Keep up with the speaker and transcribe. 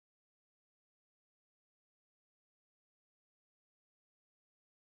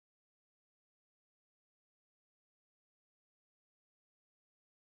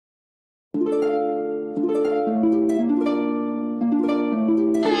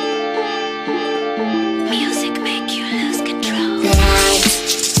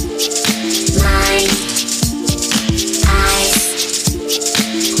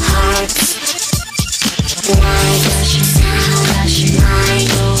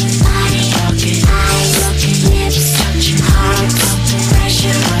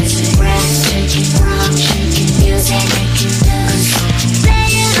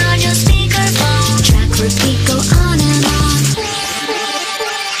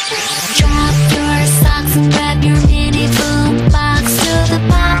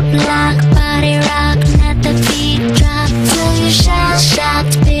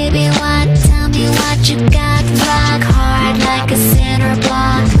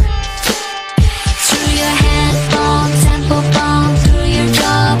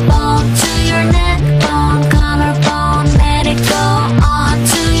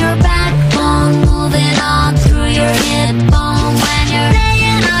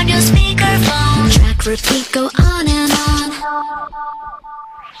repeat, go on and on.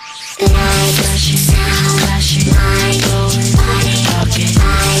 Light, flashing sound, flashing light, glowing body, talking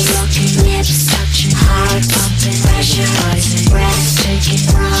eyes, looking lips, touching heart, pumping, pressurizing, breathtaking,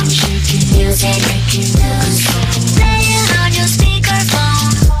 wrong, shaking, music, making news, playing on your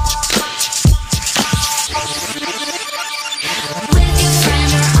speakerphone. With your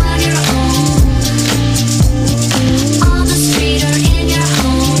friend or on your own, on the street or in your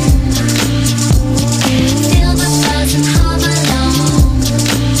home, feel the buzz and hum along,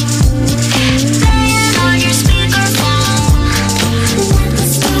 playing on your speakerphone. Let the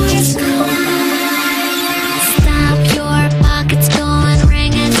stars collide. Stop your pockets going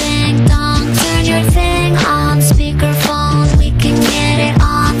ring a ding dong. Turn your thing on speakerphone. We can get it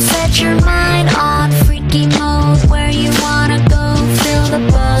on. Set your mind on freaky mode. Where you wanna go, feel the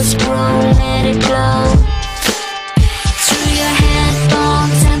buzz grow, let it glow. Through your headphone,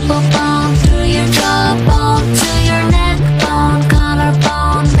 temple bone, through your jawbone, to your neck bone,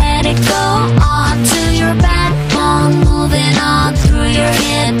 collarbone, let it go on to your backbone, moving on through your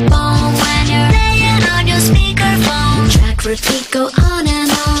hip bone. When you're laying on your speakerphone, track repeat, go on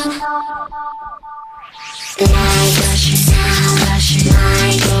and on. Light, flashing sound, flashing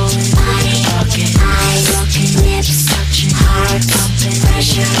light, glowing body, talking eyes, looking lips, touching heart, pumping,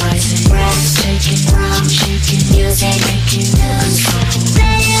 pressurizing, breathtaking, wrong, shaking, music, making news.